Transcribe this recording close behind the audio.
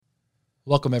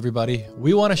Welcome, everybody.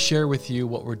 We want to share with you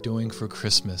what we're doing for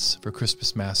Christmas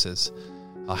Masses.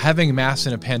 Having Mass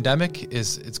in a pandemic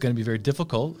it's going to be very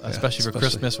difficult, especially for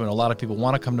Christmas when a lot of people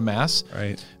want to come to Mass.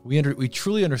 Right. We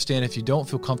truly understand if you don't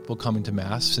feel comfortable coming to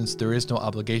Mass, since there is no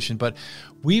obligation. But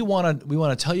we want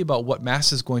to tell you about what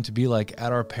Mass is going to be like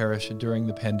at our parish during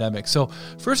the pandemic. So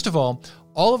first of all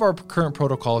of our current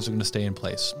protocols are going to stay in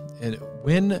place. And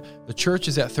when the church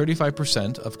is at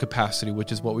 35% of capacity,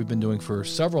 which is what we've been doing for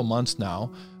several months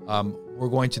now, we're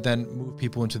going to then move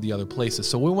people into the other places.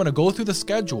 So we want to go through the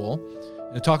schedule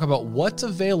and talk about what's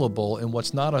available and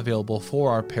what's not available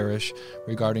for our parish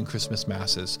regarding Christmas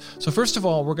Masses. So first of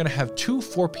all, we're going to have two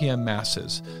 4 p.m.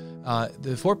 Masses.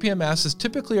 The 4 p.m. Masses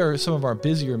typically are some of our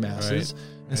busier Masses. Right.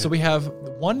 And so we have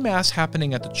one Mass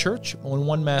happening at the church and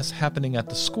one Mass happening at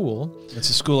the school. It's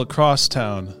a school across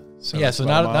town. So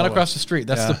not across the street.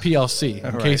 That's the PLC,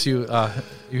 in case you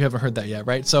haven't heard that yet,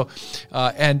 right? So,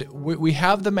 and we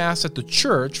have the Mass at the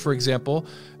church, for example.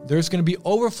 There's going to be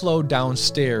overflow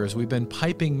downstairs. We've been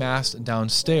piping Mass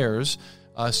downstairs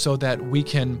so that we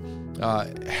can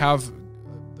have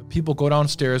people go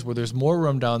downstairs where there's more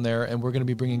room down there, and we're going to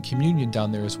be bringing communion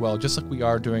down there as well, just like we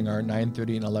are during our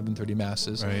 9:30 and 11:30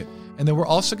 Masses. Right. And then we're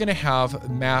also going to have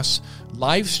Mass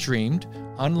live streamed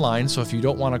online, so if you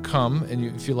don't want to come and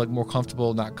you feel like more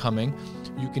comfortable not coming,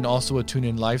 you can also tune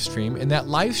in live stream. And that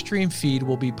live stream feed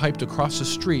will be piped across the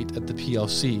street at the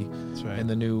PLC. That's right. In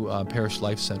the new Parish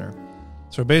Life Center.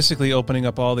 So we're basically opening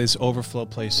up all these overflow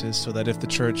places so that if the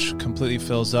church completely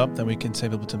fills up, then we can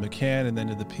send people to McCann and then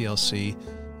to the PLC,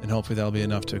 and hopefully that'll be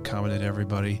enough to accommodate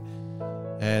everybody.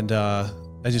 And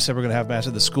as you said, we're going to have Mass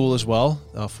at the school as well,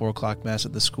 4 o'clock Mass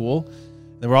at the school.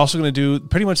 Then we're also going to do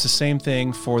pretty much the same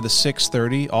thing for the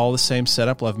 6:30, all the same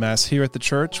setup. We'll have Mass here at the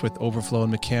church with overflow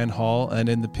in McCann Hall and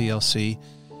in the PLC,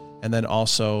 and then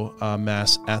also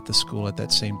Mass at the school at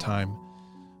that same time.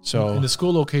 So, and the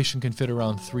school location can fit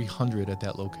around 300 at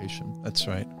that location. That's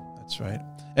right.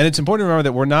 And it's important to remember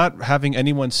that we're not having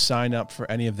anyone sign up for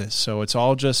any of this. So it's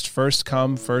all just first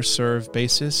come, first serve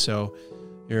basis. So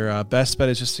your best bet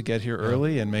is just to get here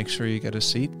early and make sure you get a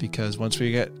seat, because once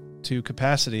we get to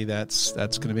capacity, that's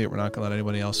going to be it. We're not going to let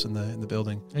anybody else in the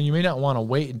building. And you may not want to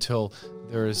wait until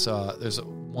there's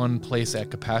one place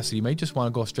at capacity. You may just want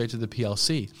to go straight to the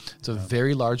PLC. It's a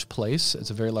very large place.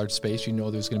 It's a very large space. You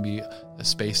know there's going to be a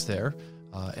space there.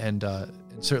 And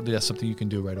certainly that's something you can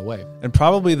do right away. And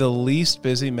probably the least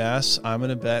busy Mass, I'm going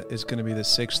to bet, is going to be the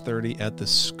 6:30 at the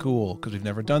school, because we've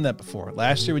never done that before.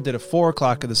 Last year we did a 4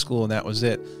 o'clock at the school, and that was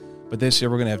it. But this year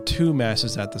we're going to have 2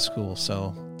 Masses at the school.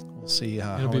 So we'll see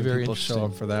how many people show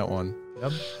up for that one.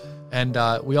 Yep.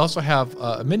 And we also have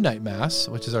a midnight Mass,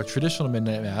 which is our traditional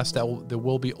midnight Mass. There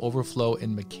will be overflow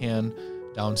in McCann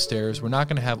downstairs. We're not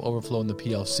going to have overflow in the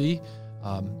PLC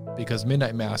because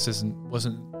midnight Mass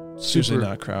wasn't usually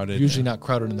not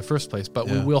crowded in the first place. But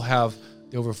we will have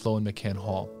the overflow in McCann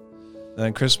Hall. And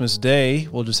then Christmas Day,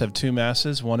 we'll just have 2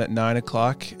 Masses, one at 9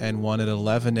 o'clock and one at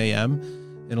 11 a.m.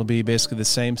 It'll be basically the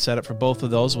same setup for both of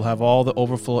those. We'll have all the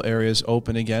overflow areas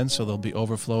open again, so there'll be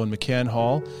overflow in McCann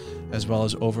Hall as well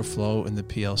as overflow in the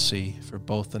PLC for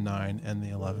both the 9 and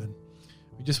the 11.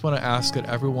 We just want to ask that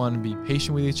everyone be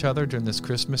patient with each other during this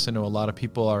Christmas. I know a lot of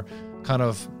people are kind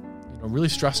of really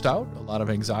stressed out, a lot of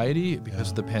anxiety because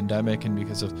of the pandemic and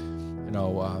because of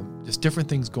just different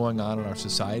things going on in our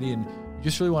society. And we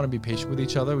just really want to be patient with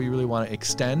each other. We really want to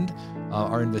extend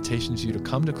our invitation to you to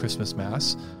come to Christmas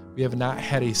Mass. We have not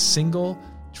had a single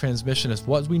transmission, as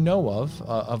what we know of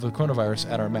the coronavirus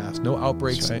at our Mass. No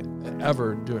outbreaks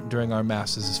ever during our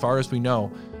Masses, as far as we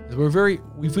know.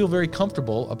 We feel very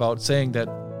comfortable about saying that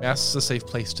Mass is a safe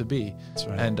place to be. That's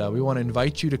right. And we want to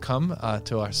invite you to come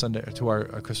to our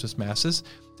Christmas Masses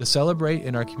to celebrate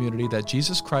in our community that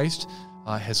Jesus Christ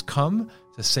has come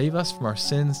to save us from our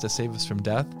sins, to save us from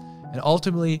death. And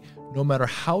ultimately, no matter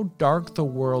how dark the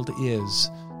world is,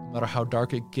 no matter how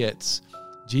dark it gets,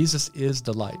 Jesus is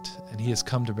the light, and he has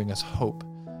come to bring us hope.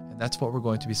 And that's what we're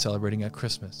going to be celebrating at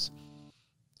Christmas.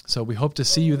 So we hope to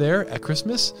see you there at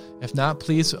Christmas. If not,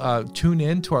 please tune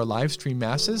in to our live stream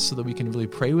Masses so that we can really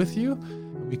pray with you.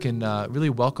 We can really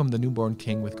welcome the newborn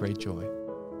King with great joy.